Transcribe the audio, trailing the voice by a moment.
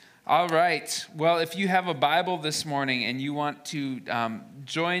All right. Well, if you have a Bible this morning and you want to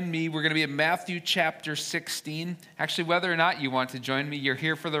join me, we're going to be in Matthew chapter 16. Actually, whether or not you want to join me, you're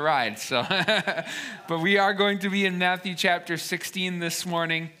here for the ride. So, but we are going to be in Matthew chapter 16 this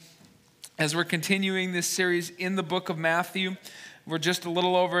morning as we're continuing this series in the book of Matthew. We're just a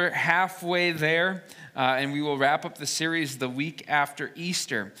little over halfway there, and we will wrap up the series the week after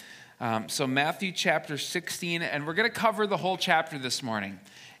Easter. So Matthew chapter 16, and we're going to cover the whole chapter this morning.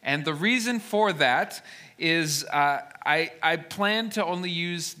 And the reason for that is I plan to only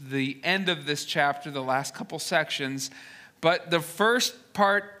use the end of this chapter, the last couple sections, but the first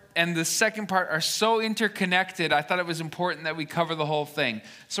part and the second part are so interconnected, I thought it was important that we cover the whole thing.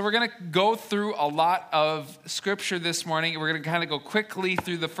 So we're going to go through a lot of scripture this morning. We're going to kind of go quickly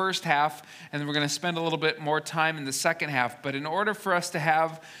through the first half, and then we're going to spend a little bit more time in the second half. But in order for us to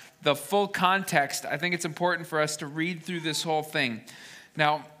have the full context, I think it's important for us to read through this whole thing.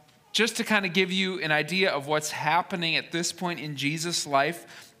 Now, just to kind of give you an idea of what's happening at this point in Jesus'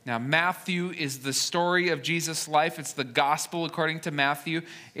 life. Now, Matthew is the story of Jesus' life. It's the gospel according to Matthew.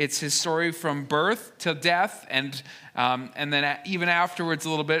 It's his story from birth to death, and then even afterwards a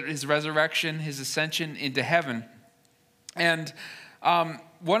little bit, his resurrection, his ascension into heaven. And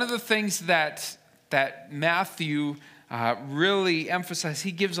one of the things that Matthew really emphasizes,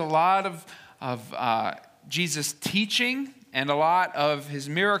 he gives a lot of Jesus' teaching and a lot of his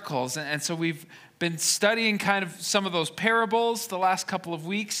miracles. And so we've been studying kind of some of those parables the last couple of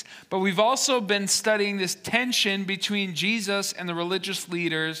weeks, but we've also been studying this tension between Jesus and the religious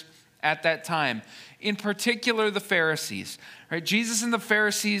leaders at that time, in particular the Pharisees. Right? Jesus and the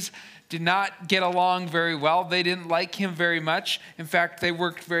Pharisees did not get along very well. They didn't like him very much. In fact, they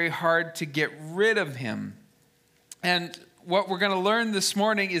worked very hard to get rid of him. And what we're going to learn this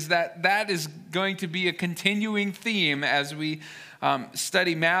morning is that is going to be a continuing theme as we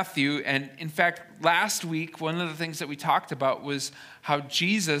study Matthew. And in fact, last week, one of the things that we talked about was how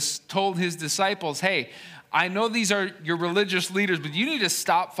Jesus told his disciples, hey, I know these are your religious leaders, but you need to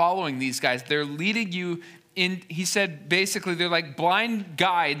stop following these guys. They're leading you in, he said, basically, they're like blind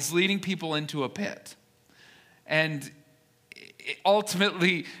guides leading people into a pit. And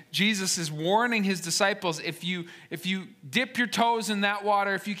ultimately, Jesus is warning his disciples, if you dip your toes in that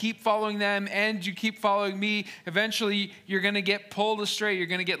water, if you keep following them and you keep following me, eventually you're going to get pulled astray. You're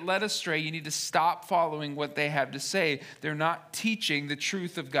going to get led astray. You need to stop following what they have to say. They're not teaching the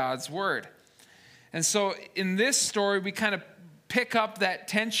truth of God's word. And so in this story, we kind of pick up that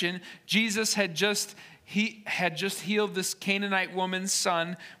tension. Jesus had just healed this Canaanite woman's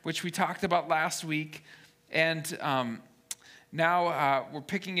son, which we talked about last week. And now we're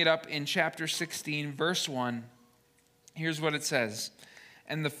picking it up in chapter 16, verse 1. Here's what it says.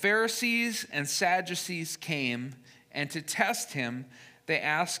 And the Pharisees and Sadducees came, and to test him, they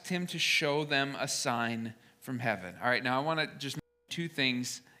asked him to show them a sign from heaven. All right, now I want to just make two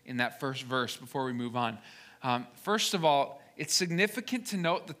things in that first verse before we move on. First of all, it's significant to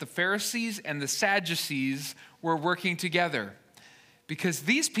note that the Pharisees and the Sadducees were working together because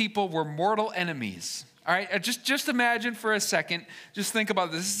these people were mortal enemies. All right, just imagine for a second, just think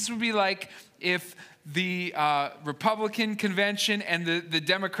about this. This would be like if the Republican convention and the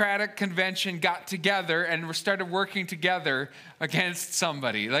Democratic convention got together and started working together against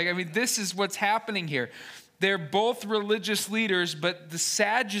somebody. This is what's happening here. They're both religious leaders, but the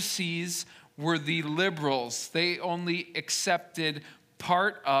Sadducees were the liberals. They only accepted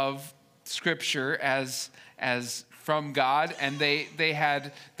part of Scripture as from God, and they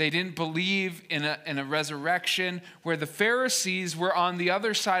didn't believe in a resurrection, where the Pharisees were on the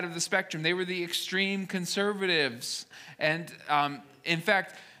other side of the spectrum. They were the extreme conservatives. And in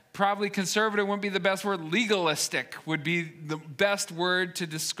fact, probably conservative wouldn't be the best word. Legalistic would be the best word to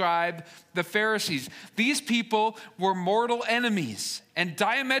describe the Pharisees. These people were mortal enemies and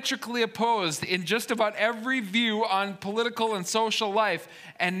diametrically opposed in just about every view on political and social life.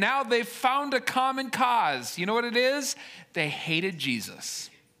 And now they've found a common cause. You know what it is? They hated Jesus.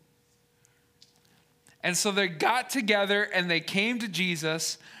 And so they got together and they came to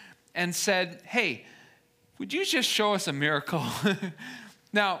Jesus and said, hey, would you just show us a miracle?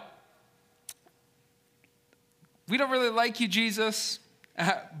 Now, we don't really like you, Jesus,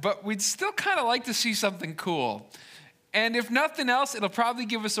 but we'd still kind of like to see something cool. And if nothing else, it'll probably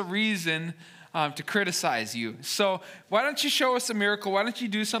give us a reason to criticize you. So why don't you show us a miracle? Why don't you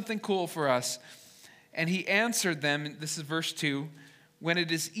do something cool for us? And he answered them, this is verse 2, when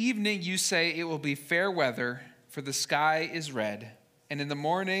it is evening, you say it will be fair weather, for the sky is red. And in the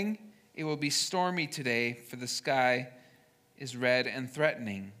morning, it will be stormy today, for the sky is red and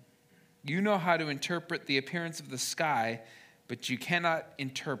threatening. You know how to interpret the appearance of the sky, but you cannot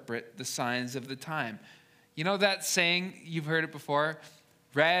interpret the signs of the time. You know that saying, you've heard it before,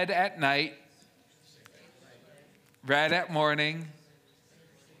 red at night, red at morning.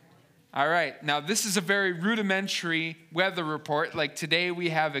 All right, now this is a very rudimentary weather report. Like today we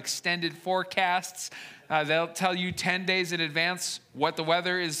have extended forecasts. They'll tell you 10 days in advance what the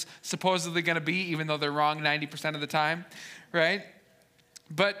weather is supposedly going to be, even though they're wrong 90% of the time, right?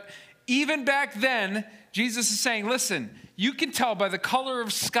 But even back then, Jesus is saying, listen, you can tell by the color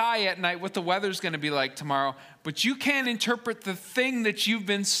of sky at night what the weather's going to be like tomorrow, but you can't interpret the thing that you've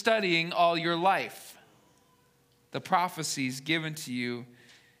been studying all your life. The prophecies given to you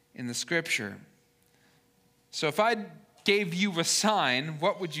in the scripture. So if I gave you a sign,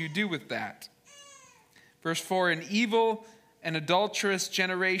 what would you do with that? Verse 4, an evil and adulterous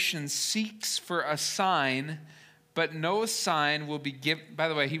generation seeks for a sign, but no sign will be given. By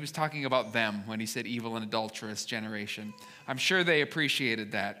the way, he was talking about them when he said evil and adulterous generation. I'm sure they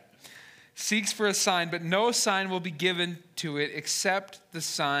appreciated that. Seeks for a sign, but no sign will be given to it except the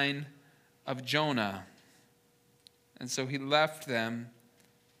sign of Jonah. And so he left them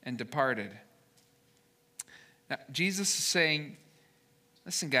and departed. Now, Jesus is saying,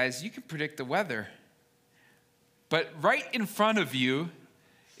 listen, guys, you can predict the weather, but right in front of you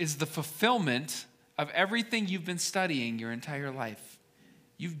is the fulfillment of everything you've been studying your entire life.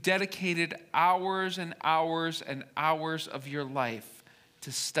 You've dedicated hours and hours and hours of your life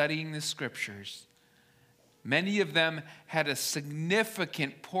to studying the scriptures. Many of them had a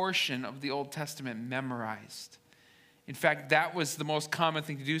significant portion of the Old Testament memorized. In fact, that was the most common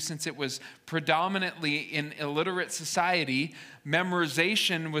thing to do since it was predominantly in illiterate society.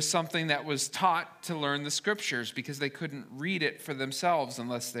 Memorization was something that was taught to learn the scriptures because they couldn't read it for themselves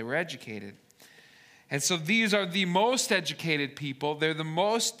unless they were educated. And so these are the most educated people. They're the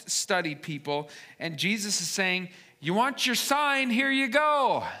most studied people. And Jesus is saying, you want your sign? Here you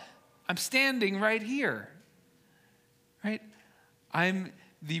go. I'm standing right here. Right? I'm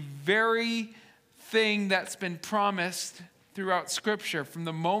the very thing that's been promised throughout Scripture from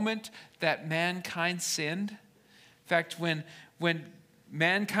the moment that mankind sinned. In fact, when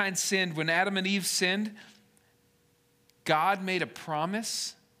mankind sinned, when Adam and Eve sinned, God made a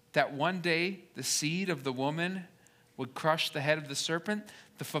promise that one day the seed of the woman would crush the head of the serpent.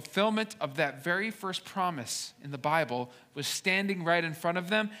 The fulfillment of that very first promise in the Bible was standing right in front of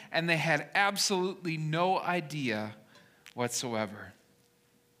them, and they had absolutely no idea whatsoever.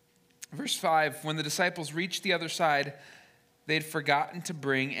 Verse 5, when the disciples reached the other side, they had forgotten to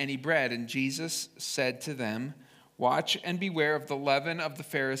bring any bread. And Jesus said to them, watch and beware of the leaven of the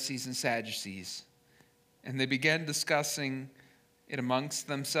Pharisees and Sadducees. And they began discussing it amongst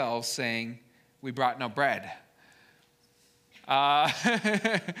themselves, saying, we brought no bread.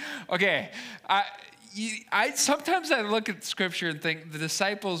 Okay, sometimes I look at Scripture and think the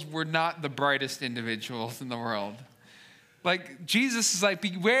disciples were not the brightest individuals in the world. Like, Jesus is like,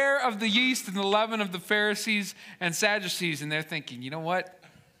 beware of the yeast and the leaven of the Pharisees and Sadducees. And they're thinking, you know what?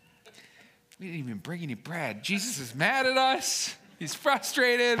 We didn't even bring any bread. Jesus is mad at us. He's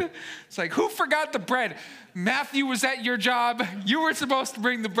frustrated. It's like, who forgot the bread? Matthew, was that your job? You were supposed to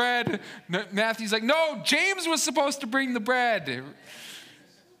bring the bread. Matthew's like, no, James was supposed to bring the bread.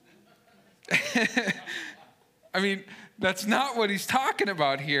 I mean, that's not what he's talking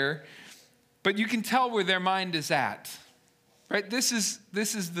about here. But you can tell where their mind is at. Right? This is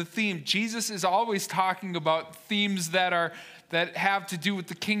the theme. Jesus is always talking about themes that have to do with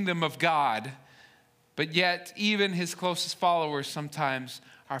the kingdom of God. But yet, even his closest followers sometimes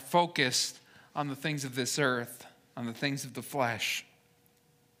are focused on the things of this earth, on the things of the flesh.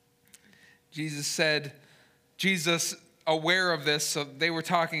 Jesus, aware of this, so they were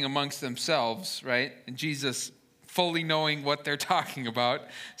talking amongst themselves, right? And Jesus, fully knowing what they're talking about,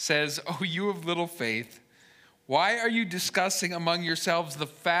 says, oh, you of little faith, why are you discussing among yourselves the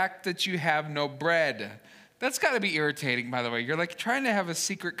fact that you have no bread? That's got to be irritating, by the way. You're like trying to have a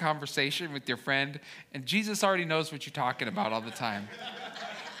secret conversation with your friend, and Jesus already knows what you're talking about all the time.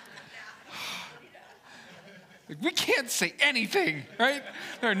 We can't say anything, right?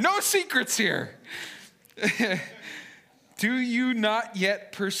 There are no secrets here. Do you not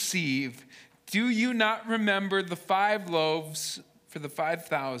yet perceive? Do you not remember the 5 loaves for the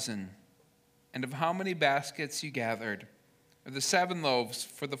 5,000? And of how many baskets you gathered? Or the 7 loaves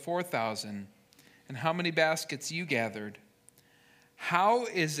for the 4,000? And how many baskets you gathered? How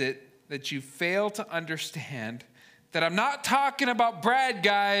is it that you fail to understand that I'm not talking about bread,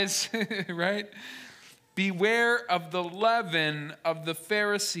 guys, right? Beware of the leaven of the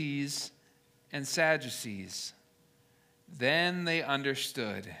Pharisees and Sadducees. Then they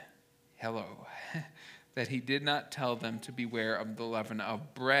understood. Hello. that he did not tell them to beware of the leaven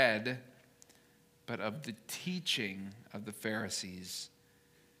of bread, but of the teaching of the Pharisees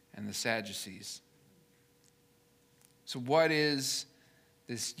and the Sadducees. So what is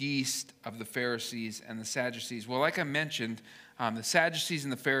this yeast of the Pharisees and the Sadducees? Well, like I mentioned, the Sadducees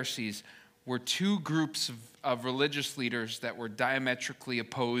and the Pharisees were two groups of religious leaders that were diametrically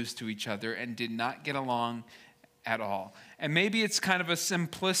opposed to each other and did not get along at all. And maybe it's kind of a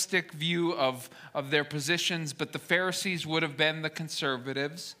simplistic view of their positions, but the Pharisees would have been the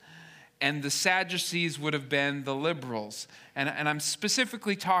conservatives, and the Sadducees would have been the liberals. And I'm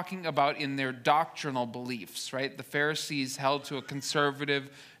specifically talking about in their doctrinal beliefs, right? The Pharisees held to a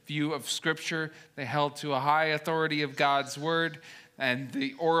conservative view of Scripture. They held to a high authority of God's Word and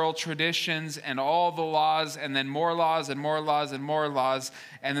the oral traditions and all the laws, and then more laws and more laws and more laws.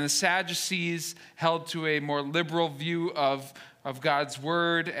 And then the Sadducees held to a more liberal view of God's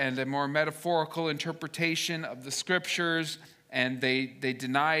Word and a more metaphorical interpretation of the Scriptures. And they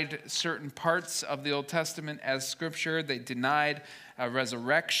denied certain parts of the Old Testament as Scripture. They denied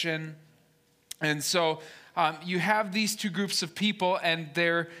resurrection. And so you have these two groups of people, and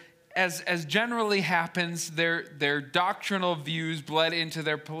they're, as generally happens, their doctrinal views bled into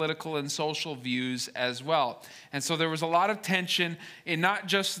their political and social views as well. And so there was a lot of tension in not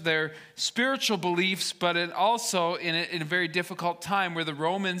just their spiritual beliefs, but also in a very difficult time where the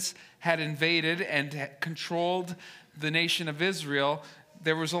Romans had invaded and had controlled the nation of Israel.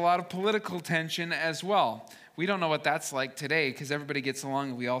 There was a lot of political tension as well. We don't know what that's like today because everybody gets along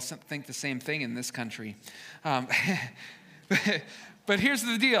and we all think the same thing in this country. But here's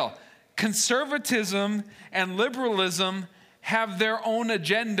the deal. Conservatism and liberalism have their own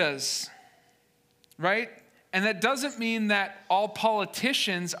agendas, right? And that doesn't mean that all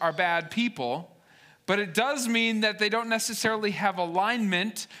politicians are bad people, but it does mean that they don't necessarily have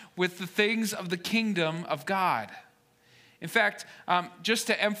alignment with the things of the kingdom of God. In fact, just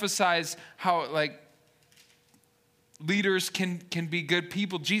to emphasize how leaders can be good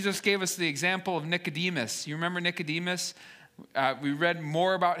people, Jesus gave us the example of Nicodemus. You remember Nicodemus? We read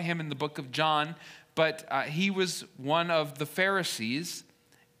more about him in the book of John, but he was one of the Pharisees,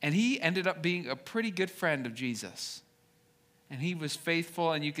 and he ended up being a pretty good friend of Jesus. And he was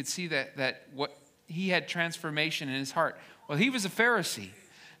faithful, and you could see that what he had transformation in his heart. Well, he was a Pharisee.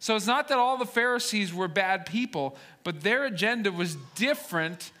 So it's not that all the Pharisees were bad people, but their agenda was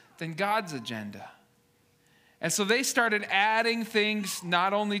different than God's agenda. And so they started adding things,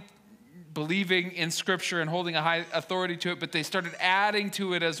 not only believing in Scripture and holding a high authority to it, but they started adding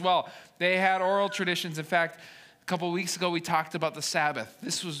to it as well. They had oral traditions. In fact, a couple of weeks ago, we talked about the Sabbath.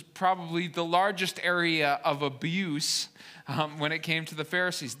 This was probably the largest area of abuse when it came to the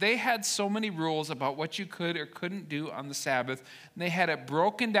Pharisees. They had so many rules about what you could or couldn't do on the Sabbath. And they had it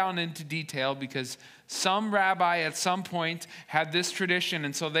broken down into detail because some rabbi at some point had this tradition,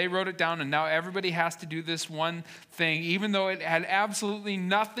 and so they wrote it down, and now everybody has to do this one thing, even though it had absolutely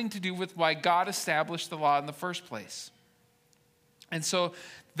nothing to do with why God established the law in the first place. And so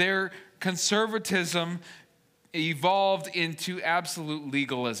their conservatism evolved into absolute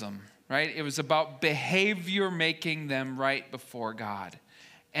legalism, right? It was about behavior making them right before God.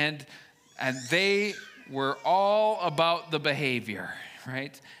 And they were all about the behavior,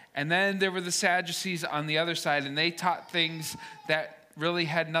 right? And then there were the Sadducees on the other side, and they taught things that really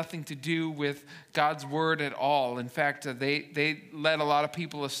had nothing to do with God's word at all. In fact, they led a lot of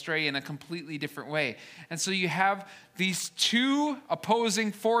people astray in a completely different way. And so you have these two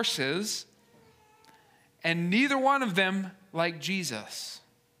opposing forces, and neither one of them like Jesus.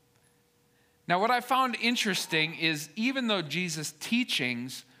 Now, what I found interesting is even though Jesus'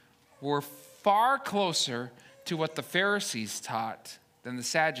 teachings were far closer to what the Pharisees taught than the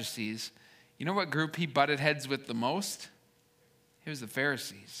Sadducees, you know what group he butted heads with the most? It was the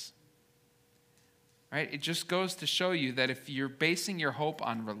Pharisees. Right? It just goes to show you that if you're basing your hope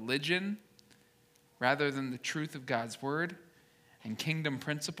on religion rather than the truth of God's word and kingdom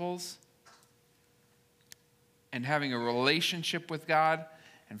principles and having a relationship with God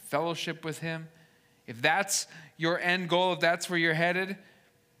and fellowship with him, if that's your end goal, if that's where you're headed,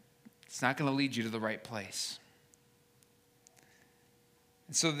 it's not going to lead you to the right place.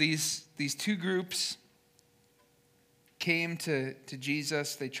 And so these two groups came to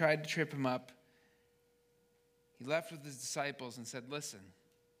Jesus. They tried to trip him up. He left with his disciples and said, listen,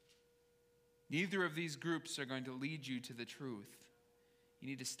 neither of these groups are going to lead you to the truth. You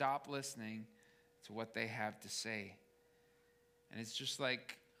need to stop listening to what they have to say. And it's just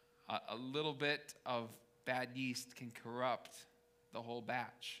like a little bit of bad yeast can corrupt the whole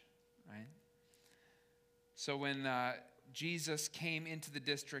batch, right? So when Jesus came into the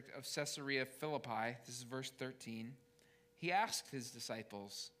district of Caesarea Philippi, this is verse 13, he asked his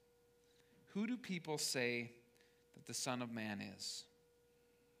disciples, "Who do people say that the Son of Man is?"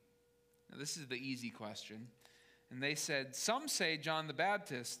 Now, this is the easy question. And they said, "Some say John the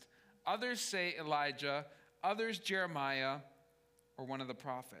Baptist, others say Elijah, others Jeremiah, or one of the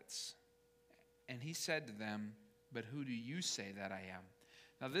prophets." And he said to them, "But who do you say that I am?"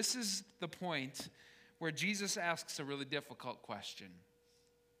 Now, this is the point where Jesus asks a really difficult question.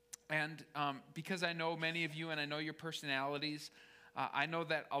 And because I know many of you and I know your personalities, I know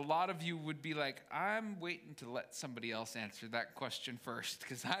that a lot of you would be like, "I'm waiting to let somebody else answer that question first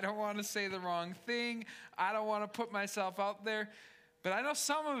because I don't want to say the wrong thing. I don't want to put myself out there." But I know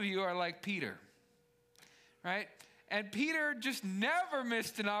some of you are like Peter, right? And Peter just never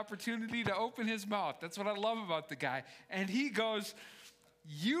missed an opportunity to open his mouth. That's what I love about the guy. And he goes,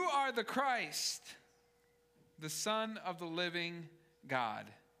 "You are the Christ, the Son of the living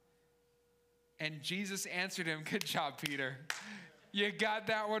God." And Jesus answered him, "Good job, Peter. You got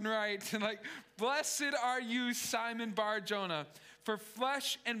that one right." And like, "Blessed are you, Simon Bar-Jonah, for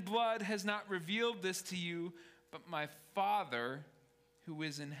flesh and blood has not revealed this to you, but my Father who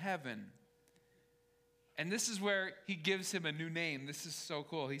is in heaven." And this is where he gives him a new name. This is so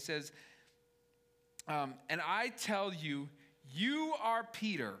cool. He says, "And I tell you, you are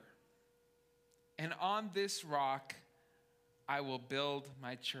Peter, and on this rock I will build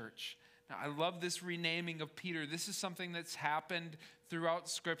my church." Now, I love this renaming of Peter. This is something that's happened throughout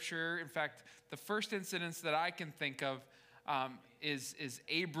Scripture. In fact, the first incidents that I can think of is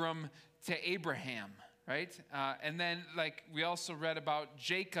Abram to Abraham, right? And then, like, we also read about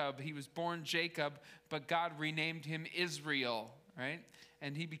Jacob. He was born Jacob, but God renamed him Israel, right?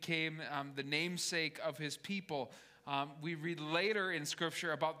 And he became the namesake of his people. We read later in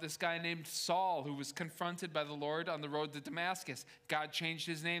Scripture about this guy named Saul who was confronted by the Lord on the road to Damascus. God changed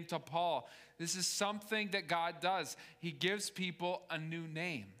his name to Paul. This is something that God does. He gives people a new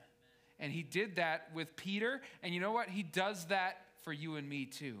name. And he did that with Peter. And you know what? He does that for you and me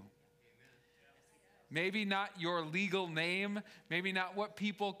too. Maybe not your legal name, maybe not what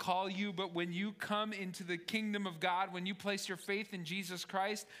people call you, but when you come into the kingdom of God, when you place your faith in Jesus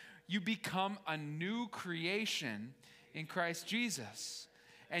Christ, you become a new creation in Christ Jesus.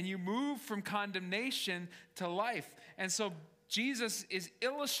 And you move from condemnation to life. And so Jesus is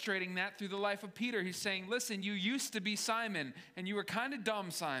illustrating that through the life of Peter. He's saying, "Listen, you used to be Simon, and you were kind of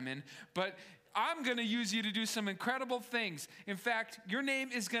dumb, Simon, but I'm going to use you to do some incredible things. In fact, your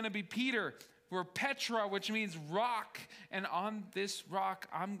name is going to be Peter, or Petra, which means rock. And on this rock,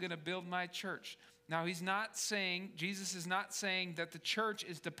 I'm going to build my church." Now, Jesus is not saying that the church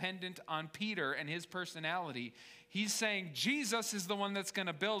is dependent on Peter and his personality. He's saying Jesus is the one that's going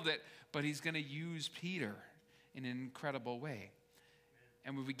to build it, but he's going to use Peter in an incredible way.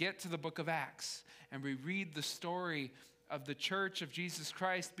 And when we get to the book of Acts and we read the story of the church of Jesus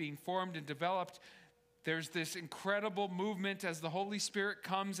Christ being formed and developed, there's this incredible movement as the Holy Spirit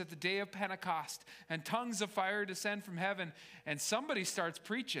comes at the day of Pentecost and tongues of fire descend from heaven and somebody starts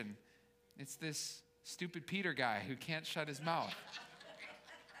preaching. It's this stupid Peter guy who can't shut his mouth.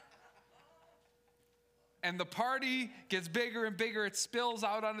 And the party gets bigger and bigger. It spills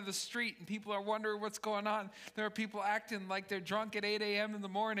out onto the street and people are wondering what's going on. There are people acting like they're drunk at 8 a.m. in the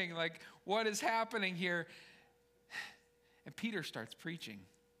morning. Like, what is happening here? And Peter starts preaching.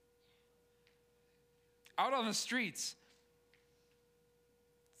 Out on the streets,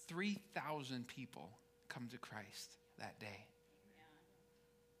 3,000 people come to Christ that day.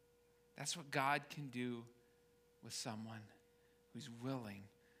 That's what God can do with someone who's willing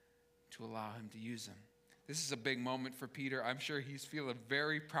to allow him to use them. This is a big moment for Peter. I'm sure he's feeling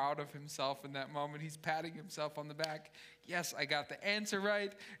very proud of himself in that moment. He's patting himself on the back. Yes, I got the answer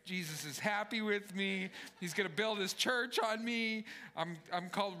right. Jesus is happy with me. He's going to build his church on me. I'm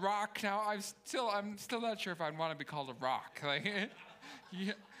called Rock now. I'm still not sure if I'd want to be called a rock. Like,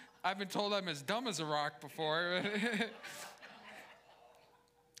 yeah, I've been told I'm as dumb as a rock before.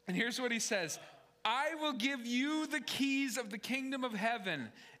 And here's what he says: "I will give you the keys of the kingdom of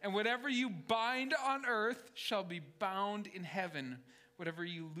heaven, and whatever you bind on earth shall be bound in heaven. Whatever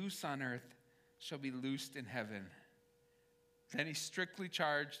you loose on earth shall be loosed in heaven." Then he strictly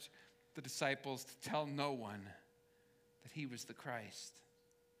charged the disciples to tell no one that he was the Christ.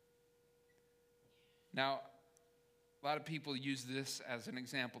 Now, a lot of people use this as an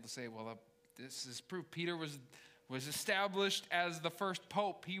example to say, well, this is proof. Peter was established as the first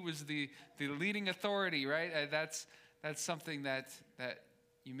pope. He was the leading authority, right? That's something that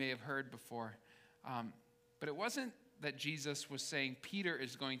you may have heard before. But it wasn't that Jesus was saying Peter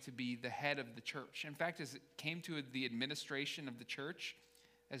is going to be the head of the church. In fact, as it came to the administration of the church,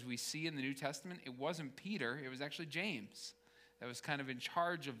 as we see in the New Testament, it wasn't Peter, it was actually James that was kind of in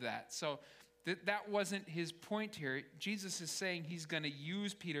charge of that. So that wasn't his point here. Jesus is saying he's going to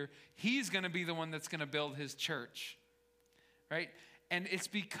use Peter. He's going to be the one that's going to build his church, right? And it's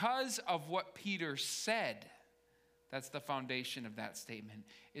because of what Peter said. That's the foundation of that statement.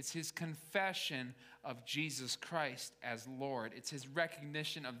 It's his confession of Jesus Christ as Lord. It's his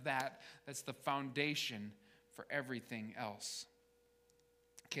recognition of that. That's the foundation for everything else.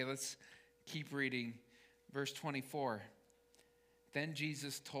 Okay, let's keep reading. Verse 24. Then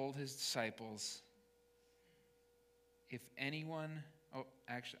Jesus told his disciples, if anyone,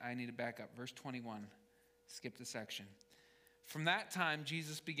 I need to back up. Verse 21. Skip the section. From that time,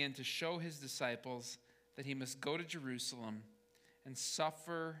 Jesus began to show his disciples that he must go to Jerusalem and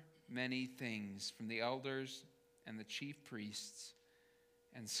suffer many things from the elders and the chief priests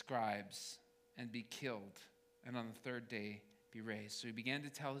and scribes and be killed, and on the third day be raised. So he began to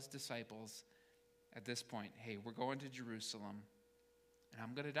tell his disciples at this point, hey, we're going to Jerusalem, and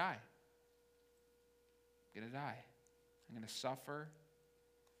I'm going to die. I'm going to die. I'm going to suffer.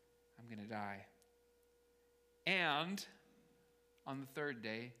 I'm going to die. And on the third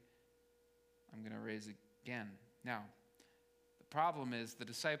day, I'm going to raise again. Now, the problem is the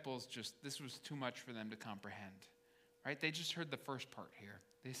disciples this was too much for them to comprehend, right? They just heard the first part here.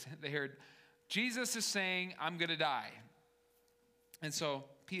 They heard, Jesus is saying, I'm going to die. And so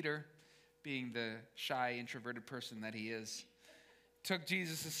Peter, being the shy, introverted person that he is, took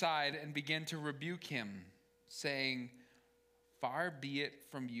Jesus aside and began to rebuke him, saying, far be it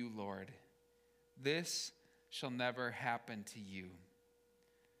from you, Lord. This shall never happen to you.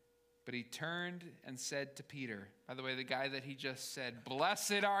 But he turned and said to Peter, by the way, the guy that he just said,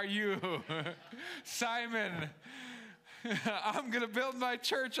 blessed are you, Simon. I'm going to build my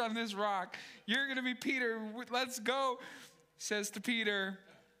church on this rock. You're going to be Peter. Let's go. Says to Peter,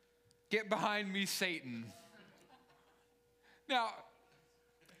 get behind me, Satan. Now,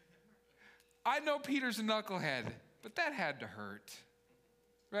 I know Peter's a knucklehead, but that had to hurt,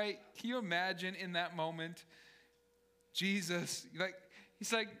 right? Can you imagine in that moment, Jesus,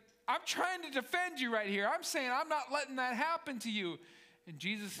 he's like, I'm trying to defend you right here. I'm saying I'm not letting that happen to you. And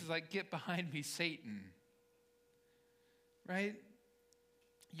Jesus is like, get behind me, Satan. Right?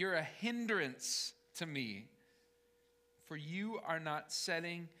 You're a hindrance to me, for you are not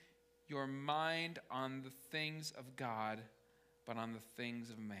setting your mind on the things of God, but on the things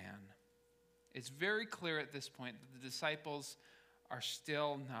of man. It's very clear at this point that the disciples are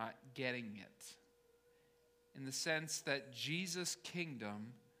still not getting it, in the sense that Jesus'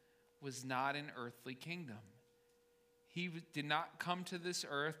 kingdom was not an earthly kingdom. He did not come to this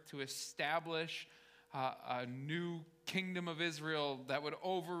earth to establish a new kingdom of Israel that would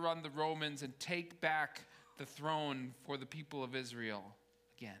overrun the Romans and take back the throne for the people of Israel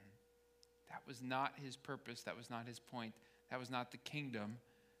again. That was not his purpose. That was not his point. That was not the kingdom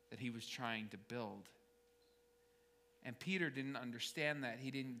that he was trying to build. And Peter didn't understand that.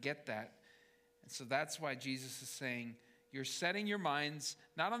 He didn't get that. And so that's why Jesus is saying, you're setting your minds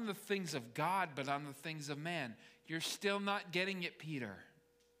not on the things of God, but on the things of man. You're still not getting it, Peter.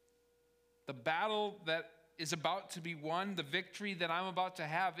 The battle that is about to be won, the victory that I'm about to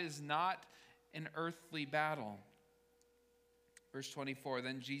have, is not an earthly battle. Verse 24,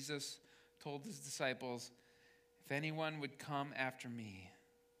 then Jesus told his disciples, if anyone would come after me,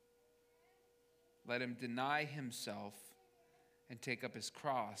 let him deny himself and take up his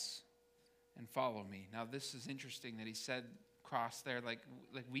cross and follow me. Now, this is interesting that he said cross there. Like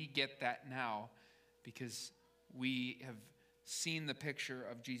we get that now because we have seen the picture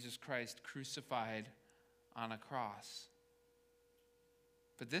of Jesus Christ crucified on a cross.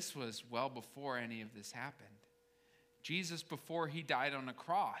 But this was well before any of this happened. Jesus, before he died on a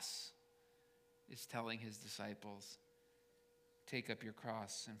cross, is telling his disciples, take up your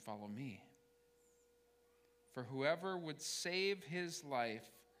cross and follow me. For whoever would save his life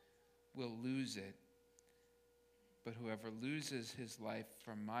will lose it, but whoever loses his life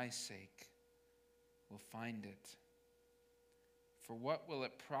for my sake will find it. For what will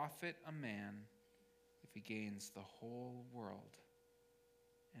it profit a man if he gains the whole world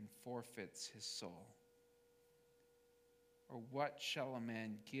and forfeits his soul? Or what shall a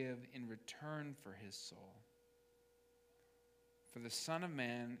man give in return for his soul? For the Son of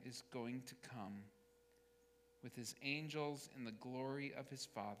Man is going to come with his angels in the glory of his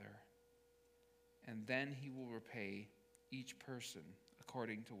Father, and then he will repay each person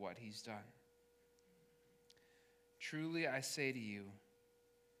according to what he's done. Truly I say to you,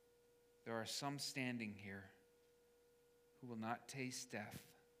 there are some standing here who will not taste death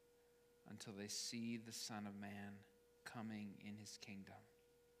until they see the Son of Man coming in his kingdom.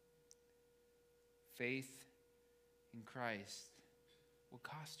 Faith in Christ will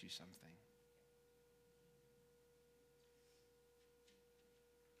cost you something.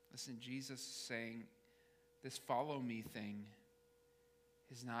 Listen, Jesus is saying this follow me thing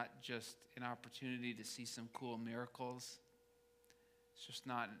is not just an opportunity to see some cool miracles. It's just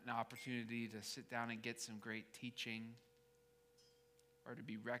not an opportunity to sit down and get some great teaching or to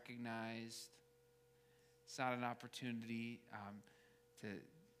be recognized. It's not an opportunity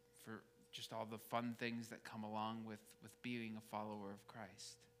for just all the fun things that come along with being a follower of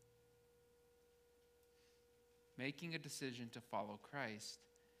Christ. Making a decision to follow Christ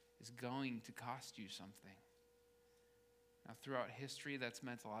is going to cost you something. Now, throughout history, that's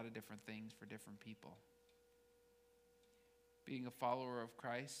meant a lot of different things for different people. Being a follower of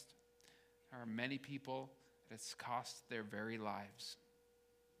Christ, there are many people that it's cost their very lives.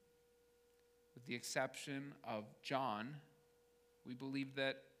 With the exception of John, we believe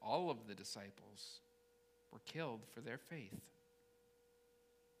that all of the disciples were killed for their faith.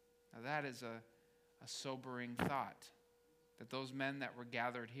 Now that is a sobering thought, that those men that were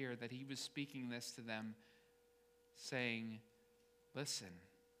gathered here, that he was speaking this to them, saying, listen,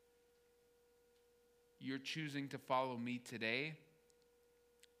 you're choosing to follow me today,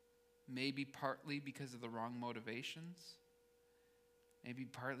 maybe partly because of the wrong motivations, maybe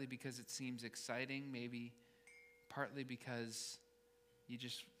partly because it seems exciting, maybe partly because you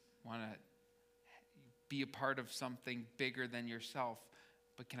just want to be a part of something bigger than yourself.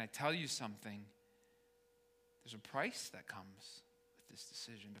 But can I tell you something? There's a price that comes with this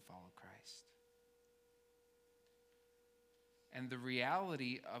decision to follow Christ. And the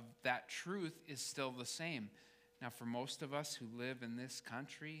reality of that truth is still the same. Now, for most of us who live in this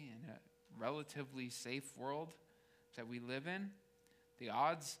country, in a relatively safe world that we live in, the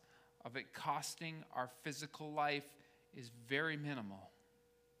odds of it costing our physical life is very minimal.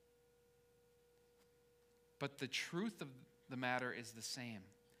 But the truth of the matter is the same.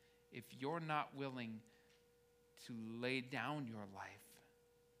 If you're not willing to lay down your life,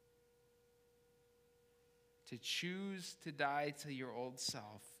 to choose to die to your old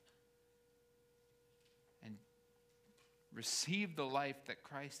self and receive the life that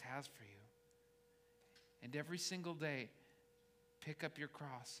Christ has for you, and every single day pick up your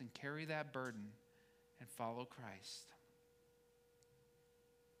cross and carry that burden and follow Christ,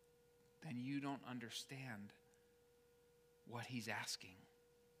 then you don't understand what he's asking.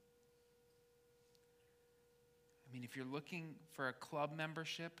 I mean, if you're looking for a club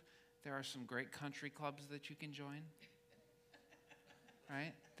membership, there are some great country clubs that you can join.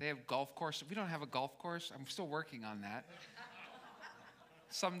 Right? They have golf courses. We don't have a golf course. I'm still working on that.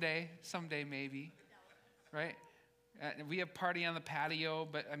 Someday maybe. Right? We have party on the patio,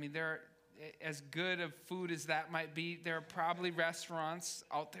 but I mean, as good of food as that might be, there are probably restaurants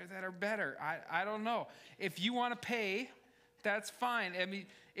out there that are better. I don't know. If you want to pay, that's fine. I mean,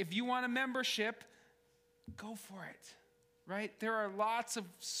 if you want a membership, go for it. Right? There are lots of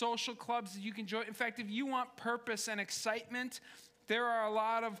social clubs that you can join. In fact, if you want purpose and excitement, there are a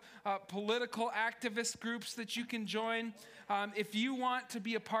lot of political activist groups that you can join. If you want to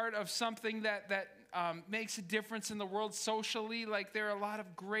be a part of something that makes a difference in the world socially, like there are a lot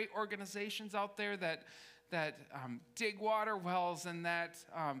of great organizations out there that dig water wells and that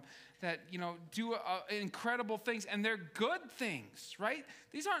do incredible things, and they're good things, right?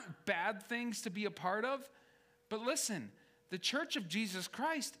 These aren't bad things to be a part of. But listen, the Church of Jesus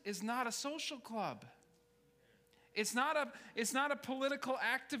Christ is not a social club. It's not a political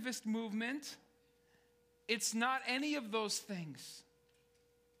activist movement. It's not any of those things.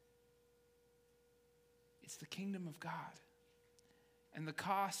 It's the kingdom of God. And the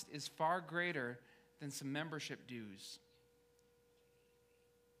cost is far greater than some membership dues.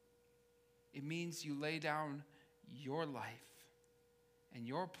 It means you lay down your life and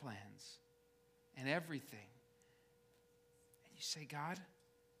your plans and everything. And you say, God,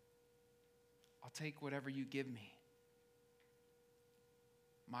 I'll take whatever you give me.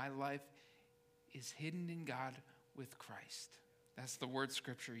 My life is hidden in God with Christ. That's the word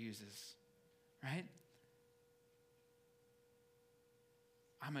Scripture uses, right?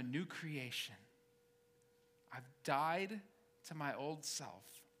 I'm a new creation. I've died to my old self.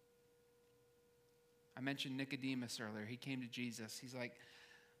 I mentioned Nicodemus earlier. He came to Jesus. He's like,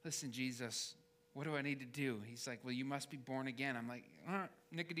 listen, Jesus, what do I need to do? He's like, well, you must be born again. I'm like,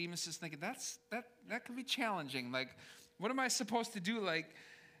 Nicodemus is thinking, that could be challenging. Like, what am I supposed to do? Like,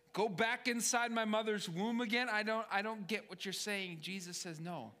 go back inside my mother's womb again? I don't get what you're saying. Jesus says,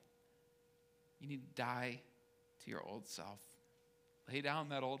 no. You need to die to your old self. Lay down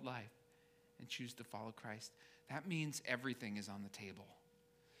that old life and choose to follow Christ. That means everything is on the table.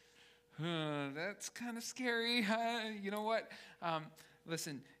 That's kind of scary. You know what?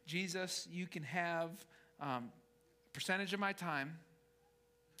 Listen, Jesus, you can have a percentage of my time.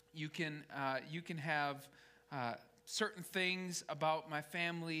 You can have certain things about my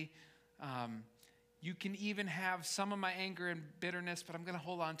family. You can even have some of my anger and bitterness, but I'm going to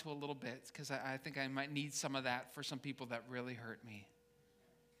hold on to a little bit because I think I might need some of that for some people that really hurt me.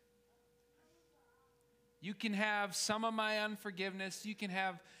 You can have some of my unforgiveness. You can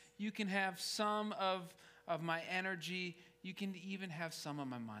have some of my energy. You can even have some of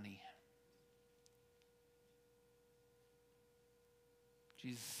my money.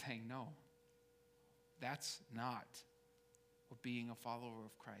 Jesus is saying, no, that's not what being a follower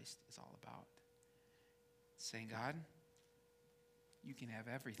of Christ is all about. It's saying, God, you can have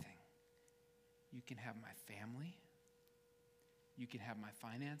everything. You can have my family. You can have my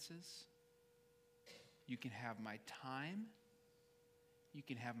finances. You can have my time. You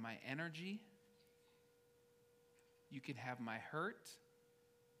can have my energy. You can have my hurt.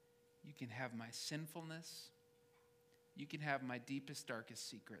 You can have my sinfulness. You can have my deepest, darkest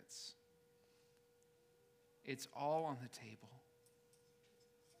secrets. It's all on the table.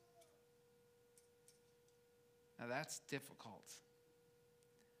 Now that's difficult.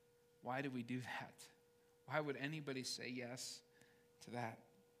 Why do we do that? Why would anybody say yes to that?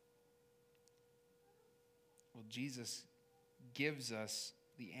 Well, Jesus gives us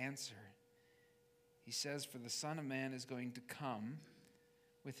the answer. He says, "For the Son of Man is going to come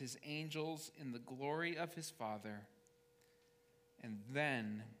with his angels in the glory of his Father, and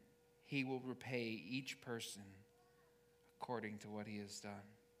then he will repay each person according to what he has done."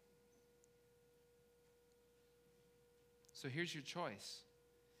 So here's your choice.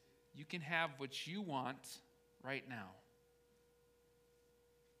 You can have what you want right now.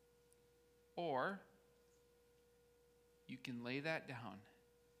 Or you can lay that down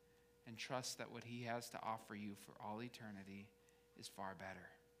and trust that what he has to offer you for all eternity is far better.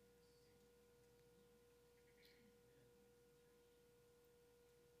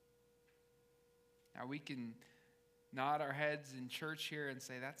 Now we can nod our heads in church here and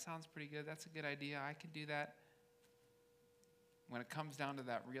say, that sounds pretty good. That's a good idea. I can do that. When it comes down to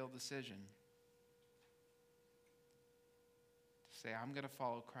that real decision, to say, I'm going to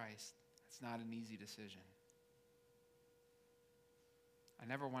follow Christ, it's not an easy decision. I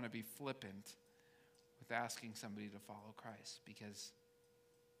never want to be flippant with asking somebody to follow Christ because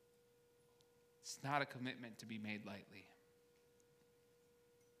it's not a commitment to be made lightly.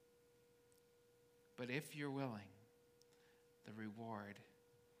 But if you're willing, the reward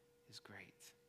is great.